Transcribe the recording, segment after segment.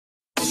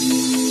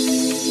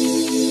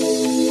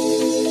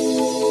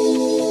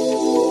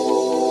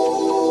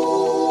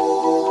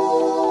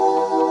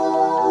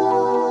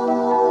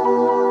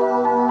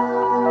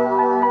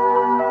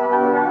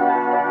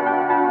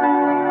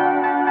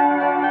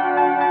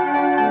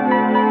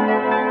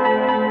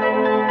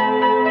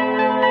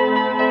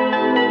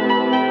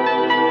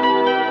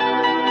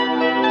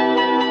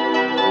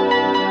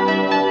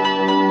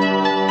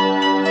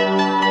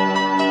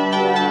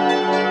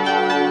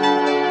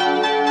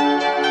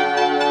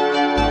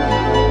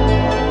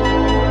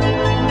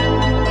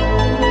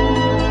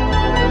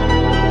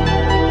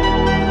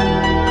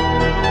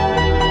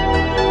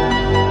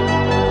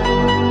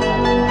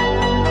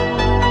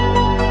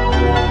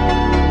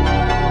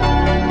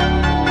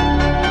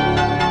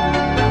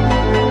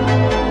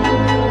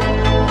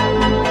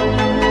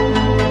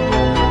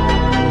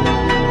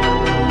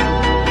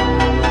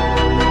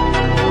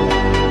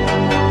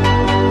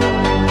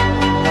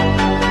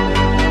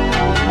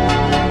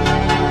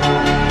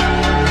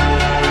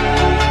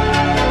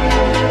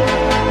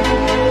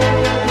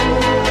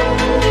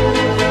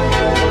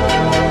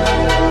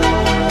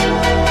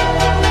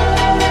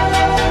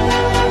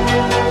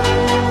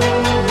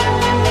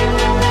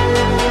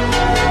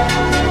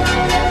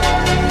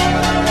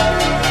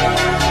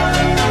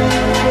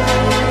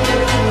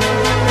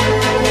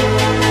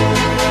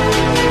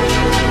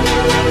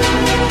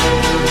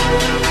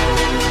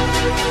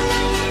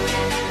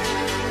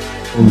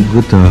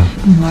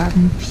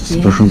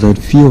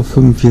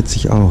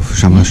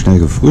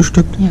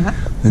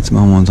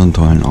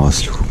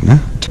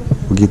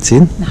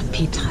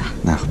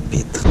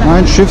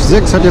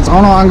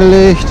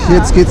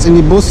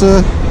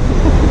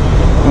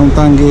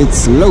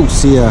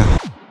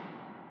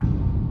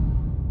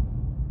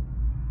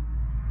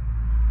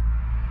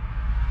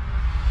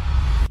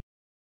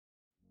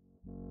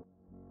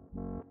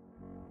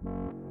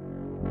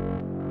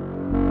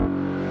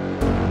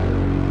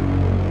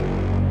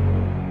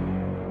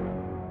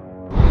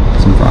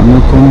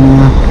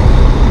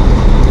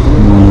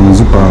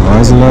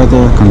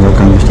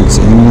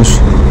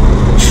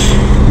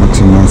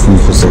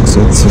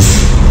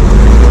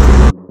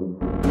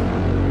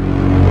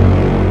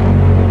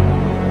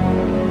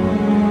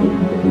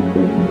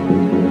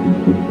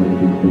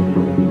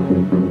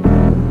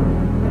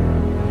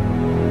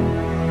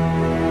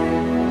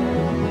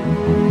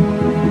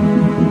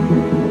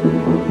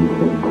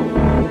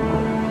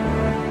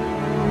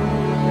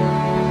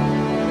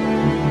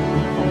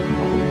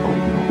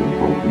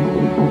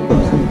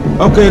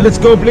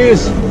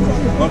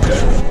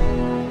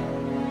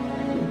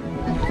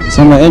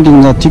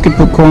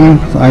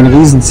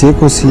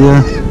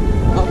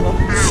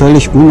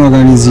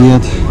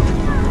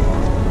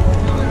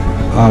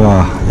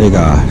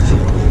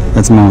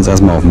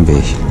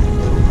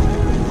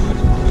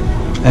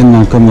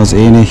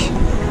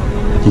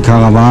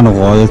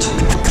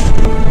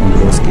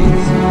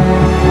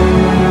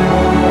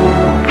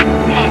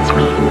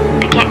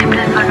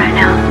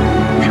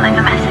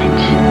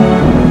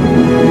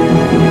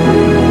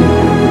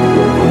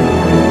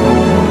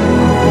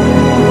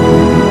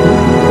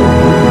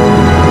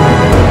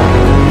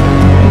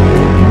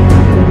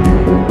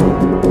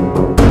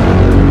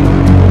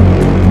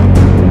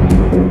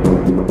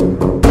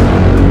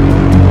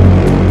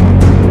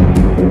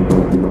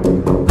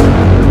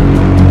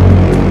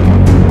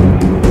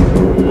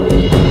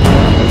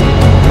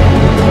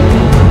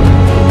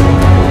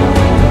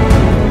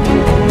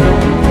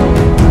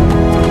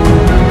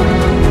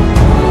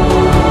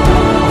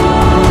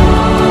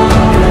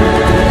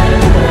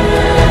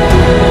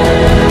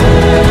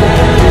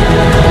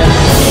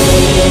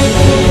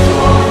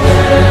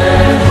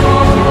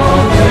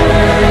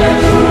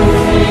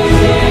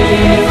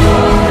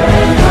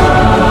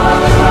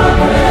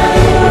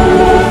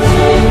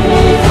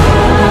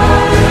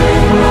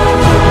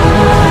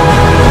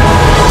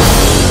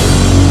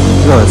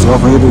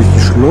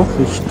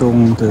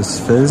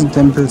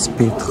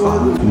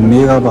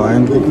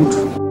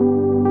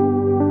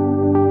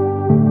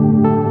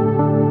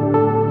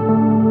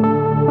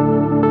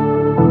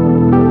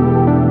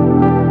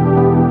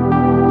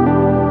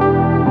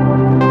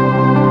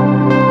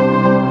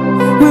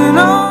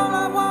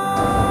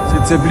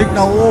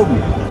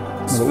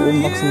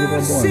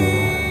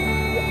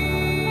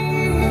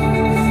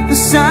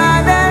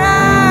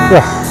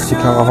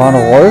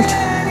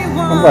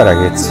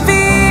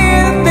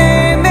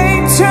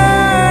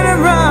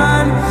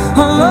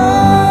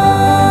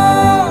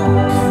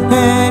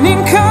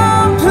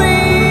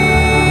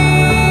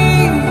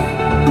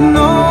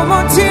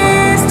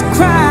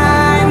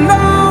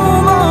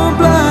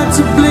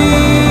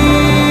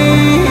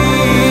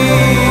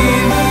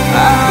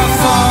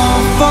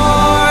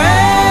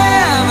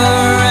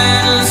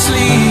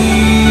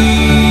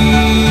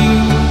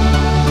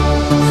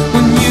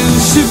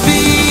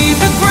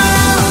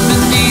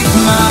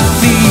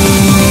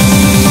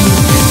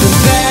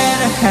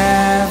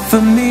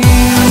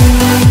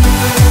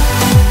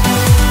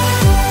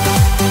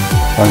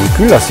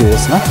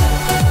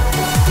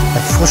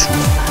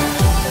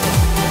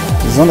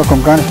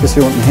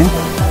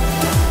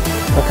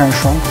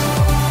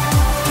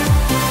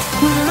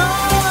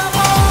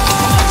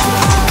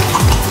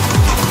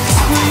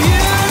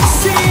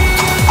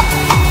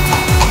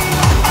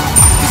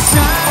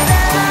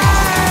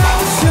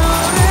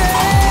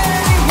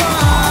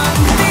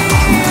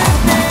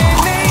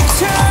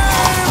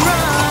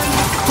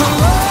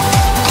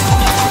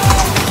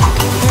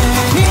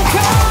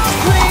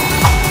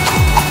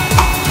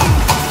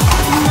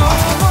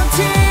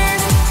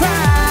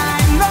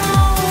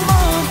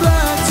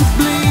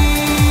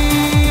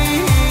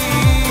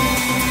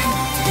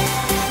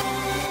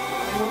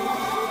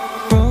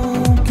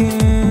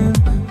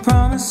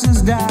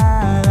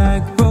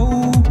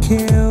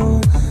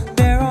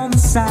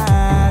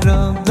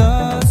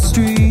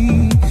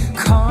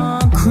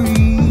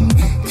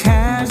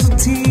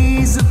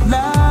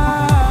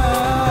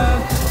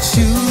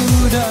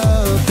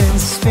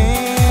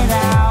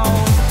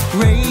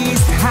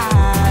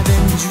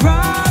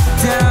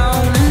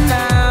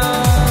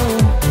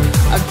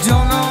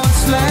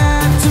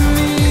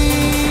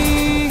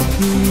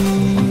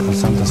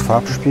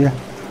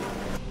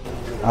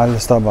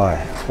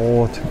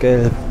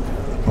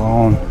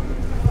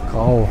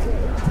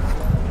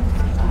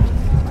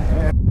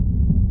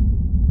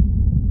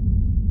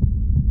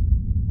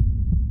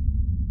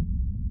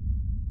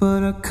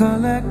But I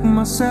collect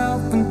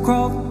myself and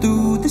crawl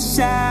through the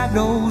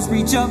shadows,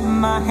 reach up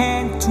my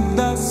hand to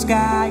the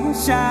sky and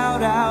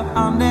shout out,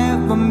 I'll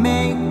never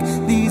make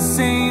these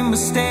same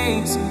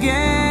mistakes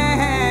again.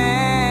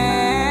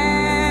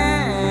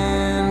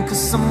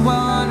 Cause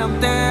someone up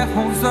there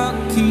holds the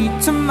key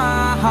to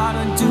my heart,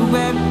 and do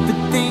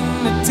everything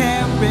to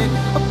tear it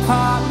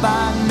apart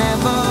by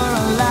never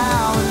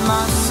allowing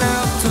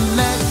myself to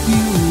let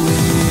you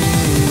in.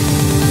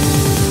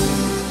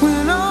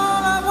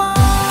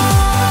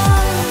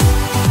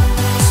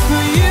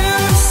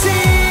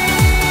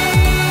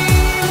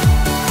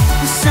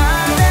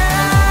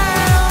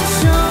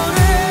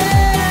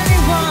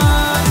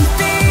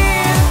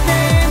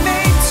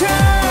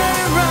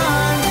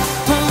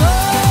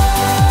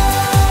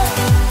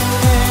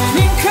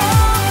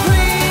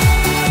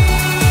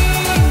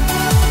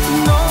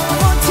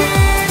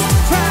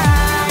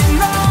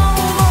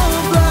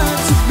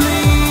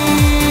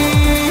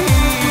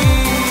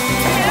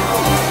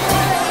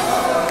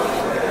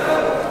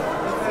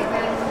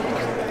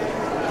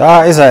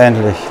 Da ist er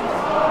endlich.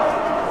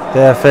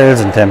 Der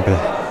Felsentempel.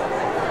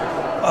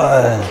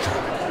 Alter.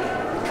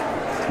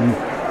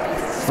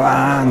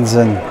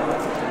 Wahnsinn.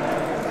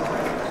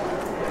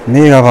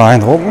 Mega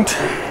beeindruckend.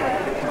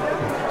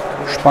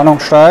 Spannung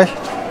steigt.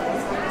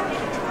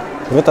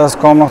 Britta ist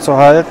kaum noch zu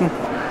halten.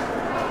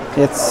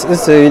 Jetzt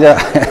ist sie wieder.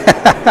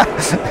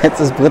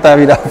 Jetzt ist Britta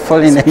wieder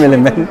voll in dem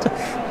Element.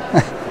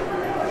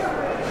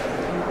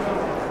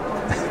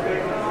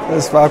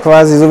 Das war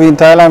quasi so wie in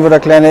Thailand, wo der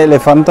kleine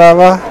Elefant da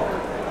war.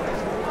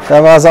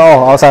 Da war sie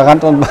auch, außer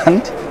Rand und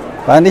Band.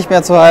 War nicht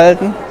mehr zu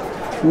halten.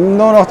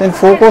 Nur noch den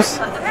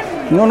Fokus.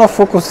 Nur noch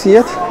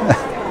fokussiert.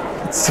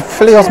 Jetzt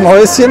völlig aus dem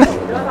Häuschen.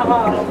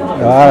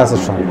 Ja, das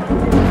ist schon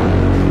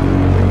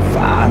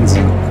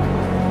Wahnsinn.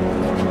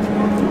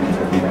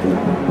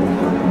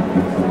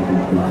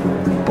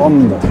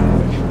 Bombe.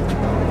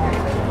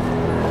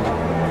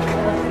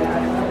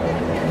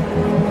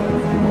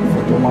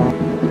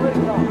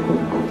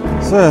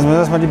 So, jetzt müssen wir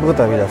erstmal die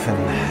Britta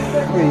wiederfinden.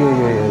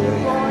 Uiuiuiui.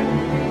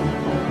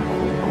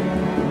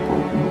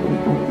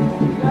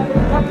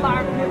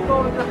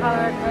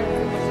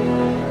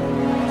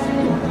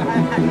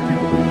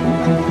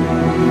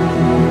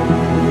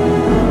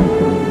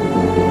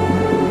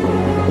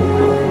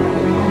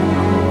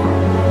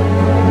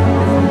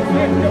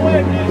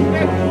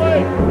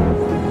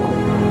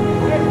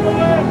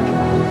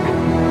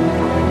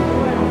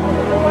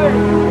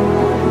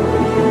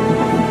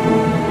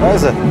 Da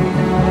ist sie.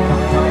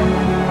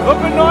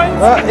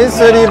 Da ist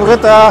sie, die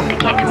Britta.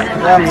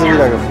 Wir haben sie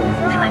wiedergefunden.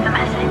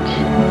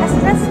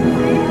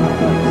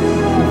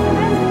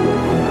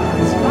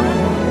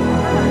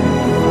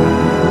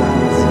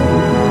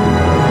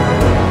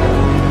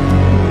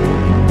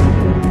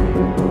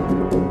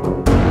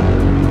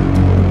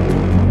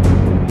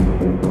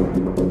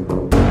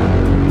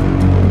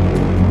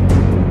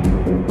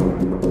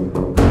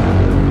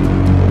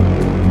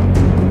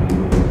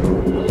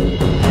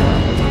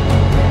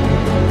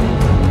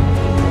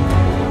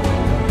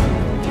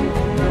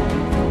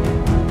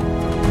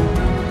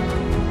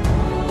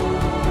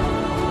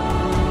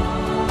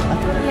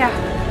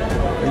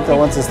 Hinter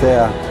uns ist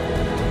der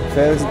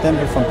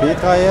Felsentempel von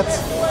Petra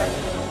jetzt.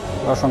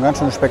 War schon ganz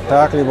schön ein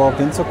Spektakel, überhaupt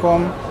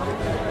hinzukommen.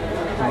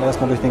 Wir sind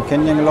erstmal durch den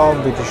Canyon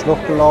gelaufen, durch die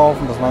Schlucht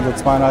gelaufen. Das waren so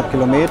 2,5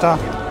 Kilometer.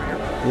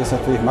 Hier ist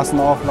natürlich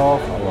Massenauflauf,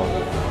 aber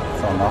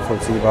ist auch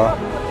nachvollziehbar.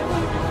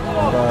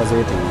 Und da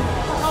seht ihr ihn.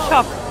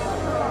 Schock.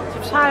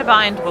 Total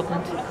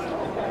beeindruckend.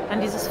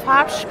 Dann dieses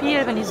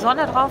Farbspiel, wenn die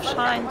Sonne drauf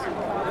scheint.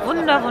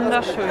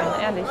 Wunderschön,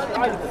 ehrlich.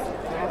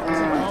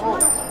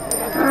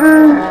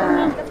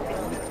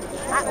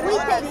 We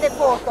take the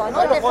photo,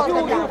 not the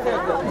photograph.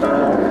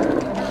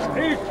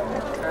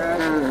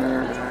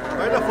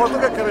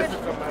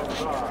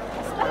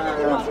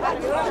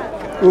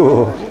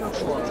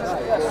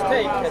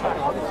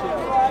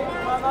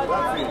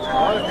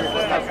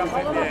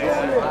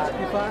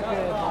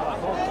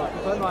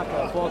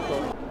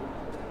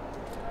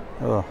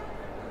 Ja.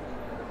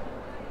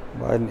 Die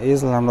beiden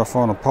Esel haben da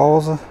vorne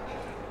Pause.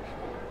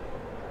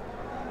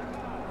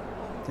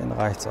 Den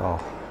reicht's auch.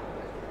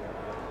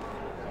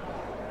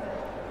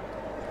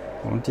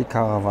 Und die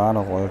Karawane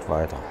rollt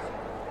weiter.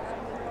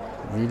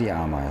 Wie die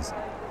Ameisen.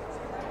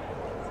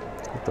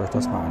 Guckt euch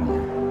das mal an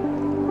hier.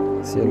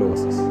 Was hier los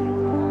ist.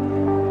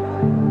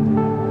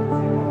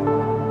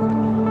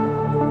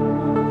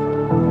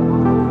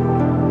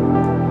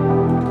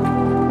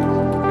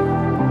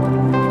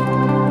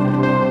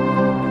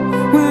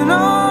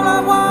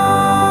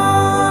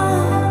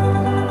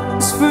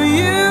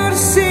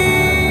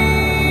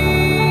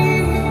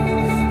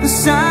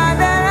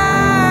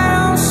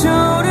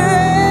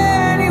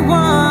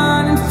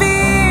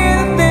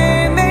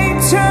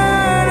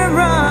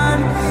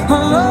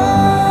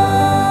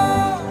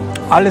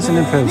 Alles in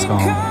den Fels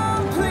gehauen.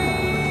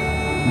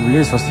 Du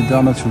lest, was die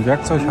damals für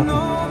Werkzeug hatten.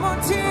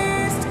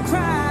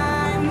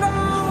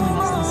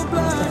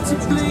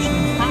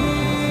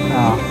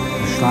 Ja,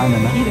 Steine,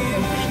 ne?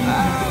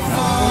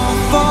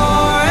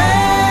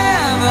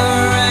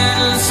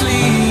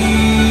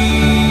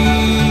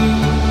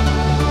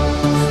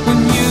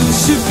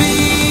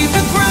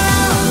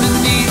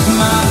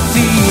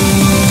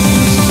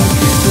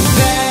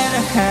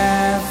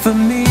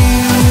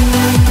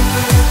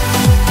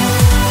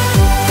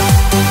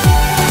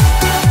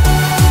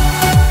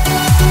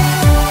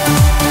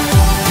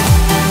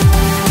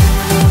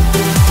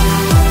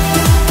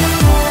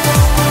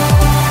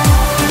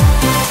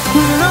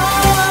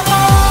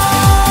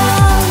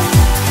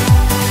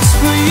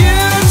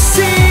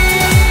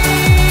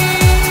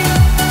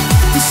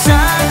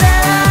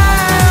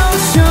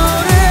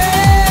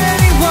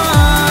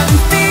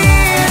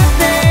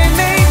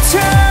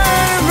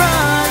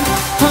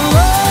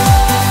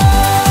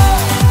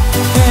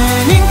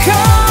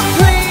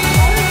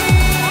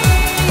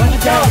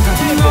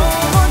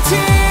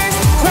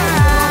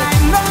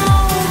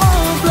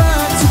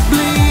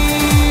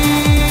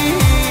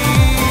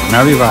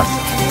 Na, wie war's?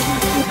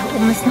 Da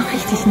oben ist noch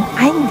richtig ein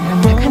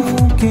Eingang. Da kannst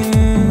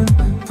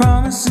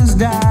Promises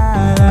die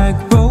like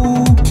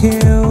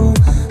roadkill.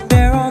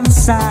 They're on the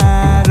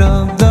side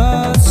of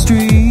the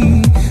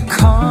street.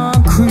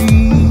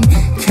 Concrete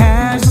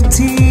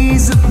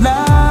casualties of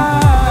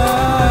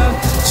love.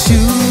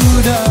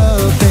 Shoot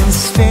up and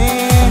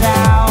spit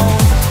out.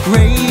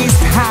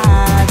 Raised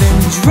high then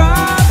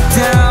drop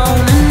down.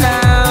 And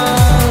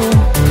now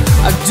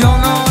I don't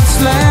know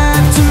what's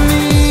left of me.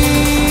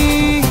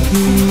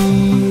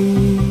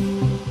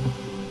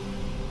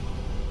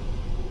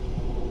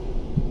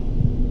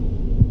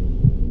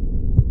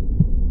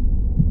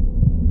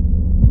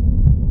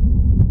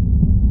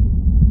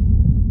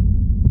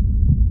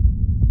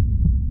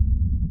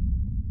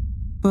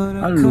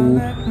 Hallo,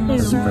 da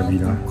sind wir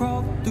wieder.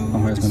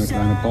 Machen wir erstmal eine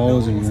kleine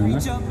Pause hier, ne?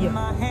 Ja.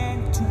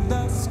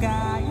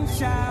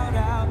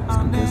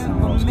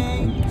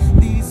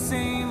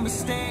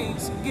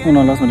 Und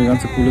dann lassen wir die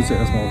ganze Kulisse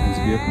erstmal auf uns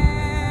wirken.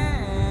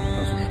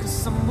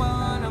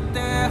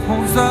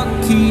 Holds the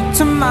key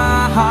to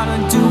my heart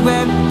and do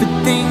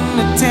everything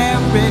to tear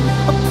it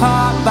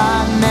apart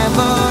by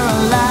never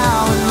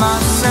allowing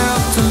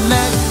myself to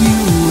let you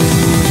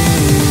in.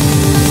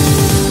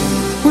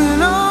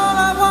 When all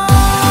I want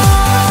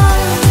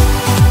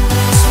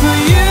is for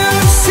you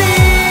to see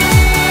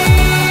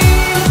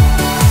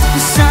the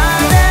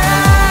sign that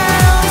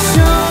I'll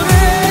show to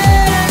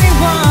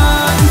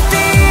anyone,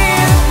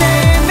 fear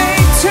they may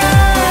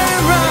turn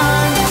and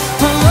run.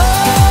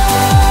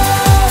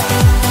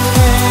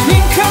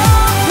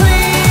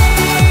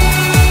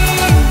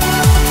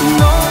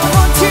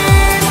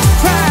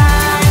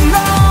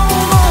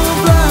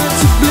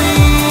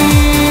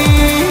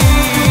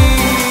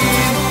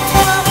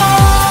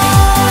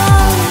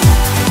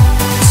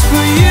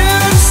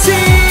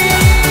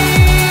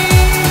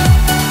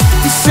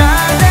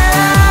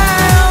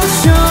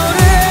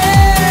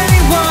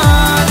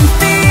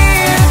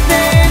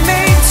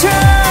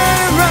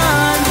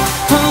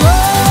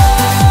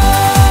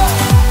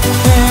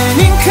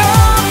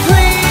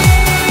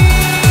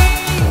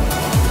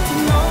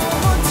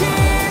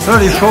 So,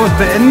 die Show ist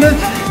beendet.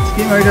 Jetzt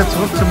gehen wir wieder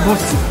zurück zum Bus.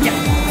 Ja.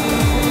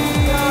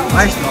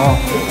 Reicht auch.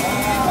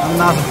 Die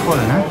Nase voll,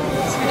 ne?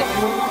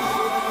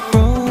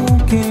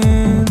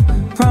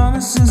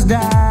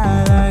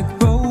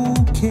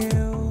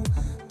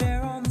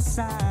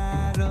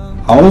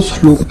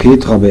 Ausflug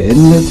Petra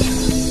beendet.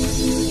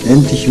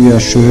 Endlich wieder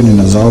schön in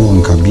der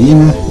sauberen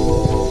Kabine.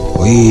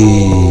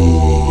 Ui,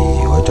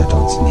 heute hat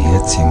er uns ein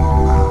Herzchen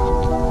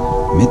gemacht.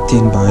 Mit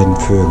den beiden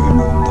Vögeln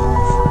oben drauf.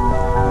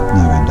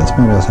 Na, wenn das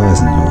mal was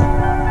heißen soll.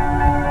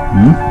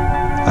 Hm?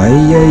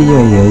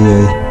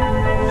 Eieieiei.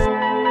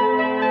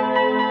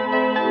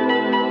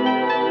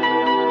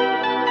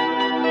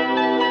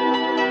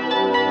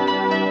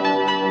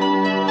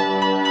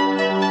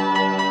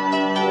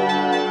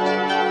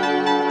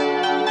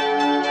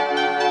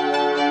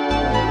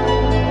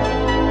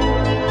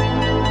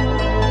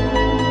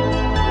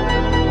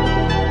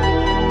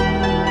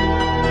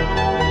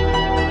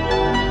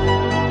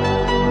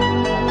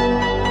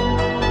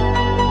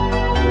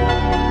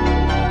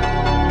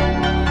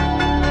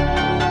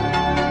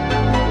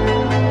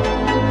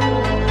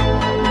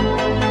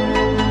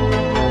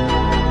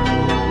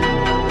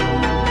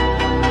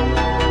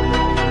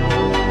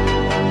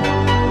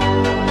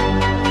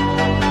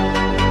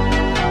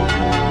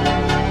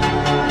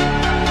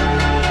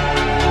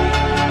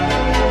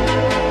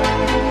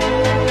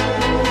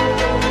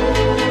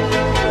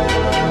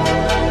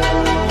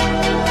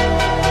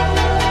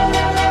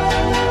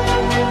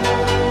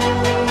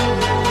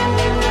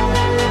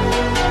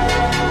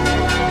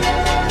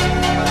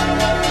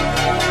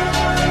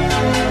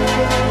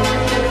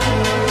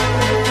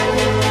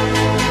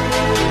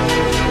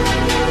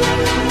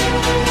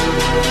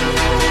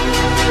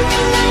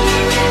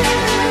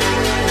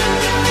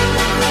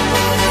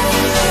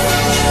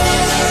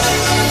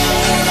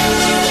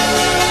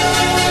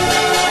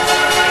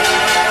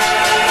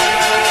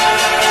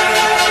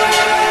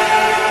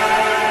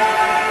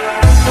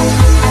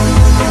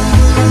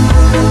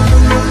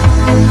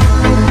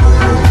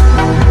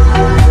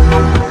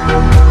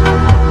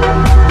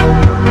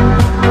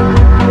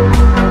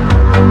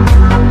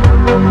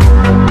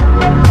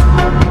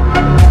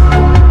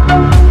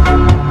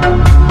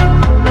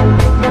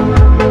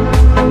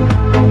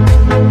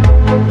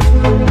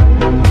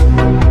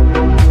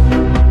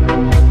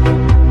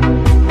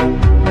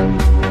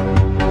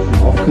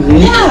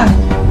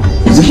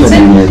 Wo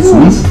sind wir jetzt?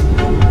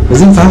 Wo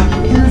sind wir?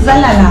 In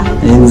Salala.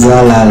 In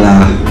Salala.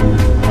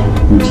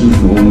 Im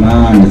tiefen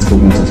Oman. Jetzt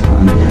gucken wir uns das mal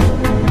an.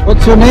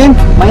 What's your name?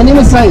 My name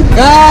is Said.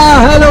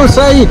 Ah, hello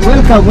Said.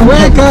 Welcome.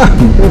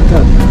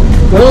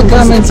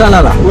 Welcome in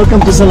Salala.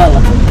 Welcome to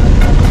Salala.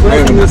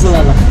 Welcome to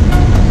Salala.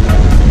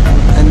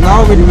 And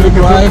now we will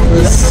drive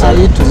with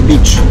Said to the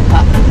beach.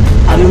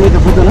 Are you make a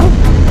photo now?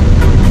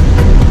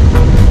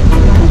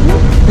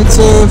 It's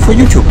for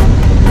YouTube.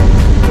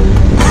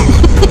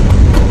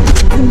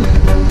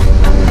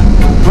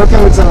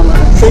 Welcome to Salala.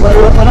 Where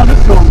are you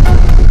from?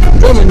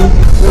 Germany.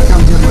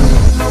 Welcome Germany.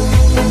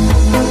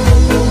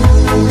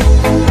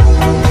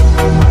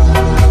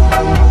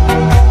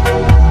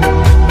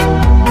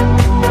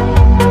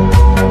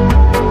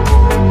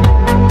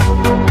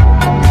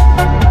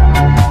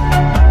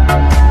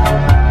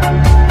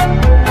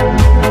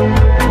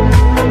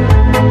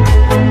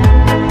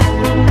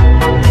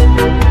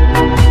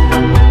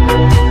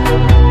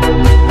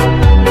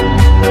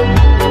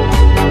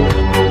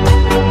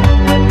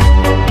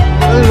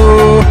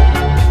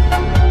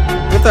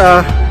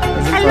 Britta,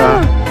 da sind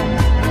wir.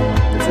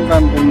 Jetzt sind wir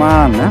im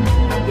Oman, ne?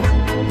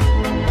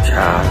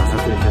 Tja, das ist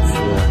natürlich jetzt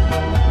hier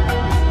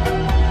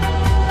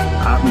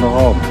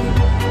atemberaubend.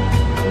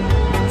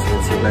 Was ihr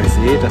jetzt hier gleich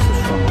seht, das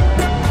ist schon...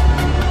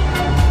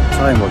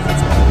 Zeigen wir euch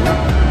jetzt mal hier.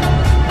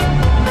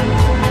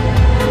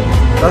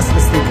 Das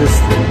ist die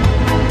Küste.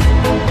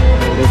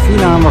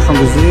 Delfine haben wir schon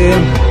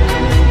gesehen.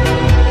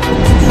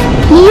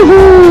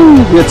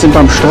 Juhu! Jetzt sind wir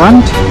am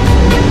Strand.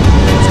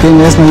 Jetzt gehen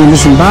wir erstmal hier ein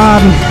bisschen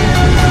baden.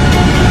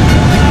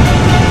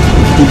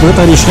 Die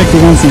Britta, die schreckt die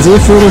ganzen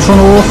Seevögel schon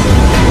hoch.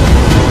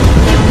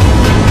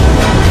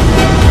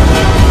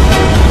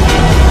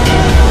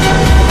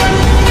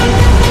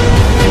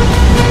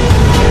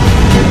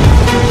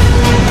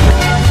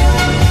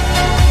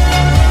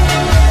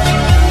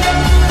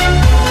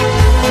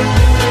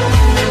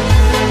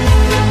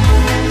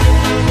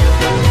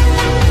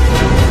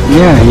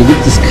 Ja, hier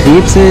gibt es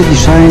Krebse, die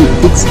scheinen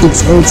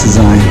XXL zu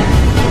sein.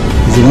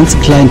 Diese ganz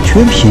kleinen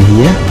Türmchen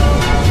hier,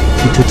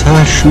 sieht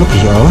total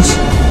schnuckig aus.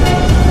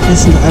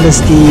 Das sind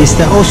alles ist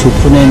der Aushub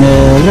von den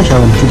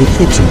Löchern für die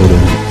Krebse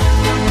buddeln.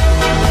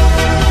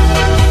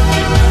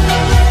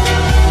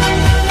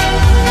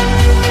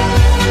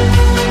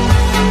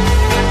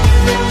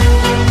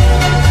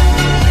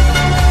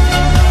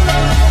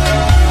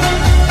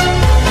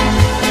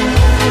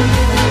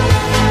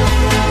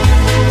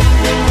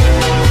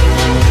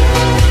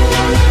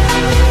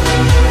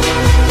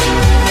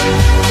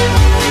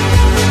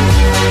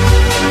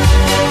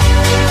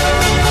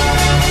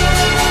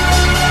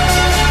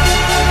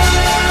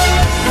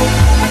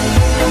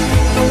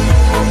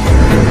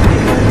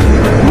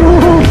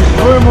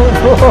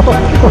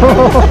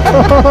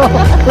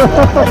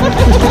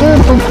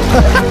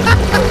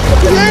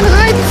 Die einen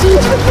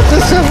reinzieht. Das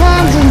ist ja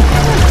Wahnsinn.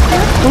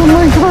 Oh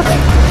mein Gott.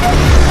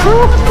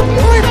 Oh,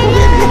 ich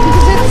probiere die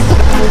gesetzt.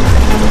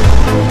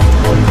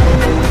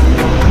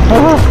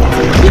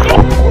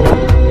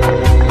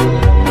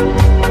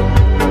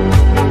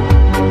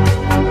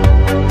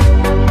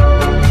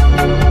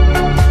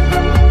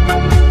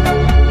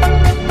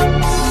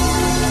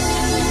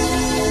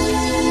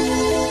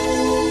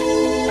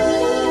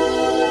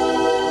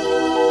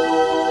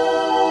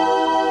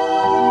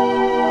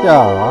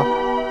 Ja,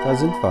 da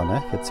sind wir,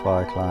 ne? Wir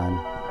zwei Kleinen.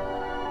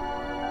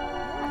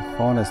 Da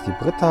vorne ist die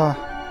Britta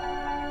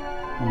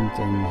und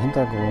im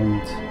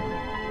Hintergrund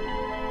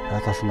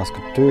hat da schon das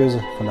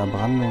Getöse von der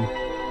Brandung.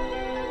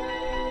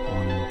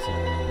 Und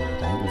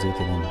da hinten seht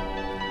ihr den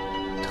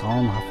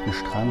traumhaften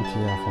Strand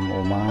hier vom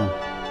Oman.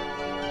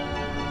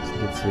 Wir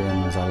sind jetzt hier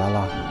in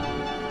Salala.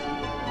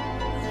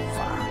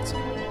 Wahnsinn.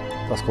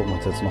 Das gucken wir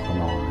uns jetzt noch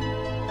genauer an.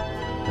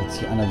 Hört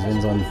sich an, als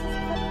wenn so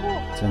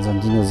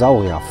ein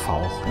Dinosaurier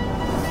faucht.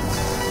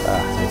 Ja,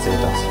 jetzt seht ihr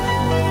das.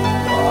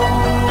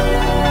 Wow.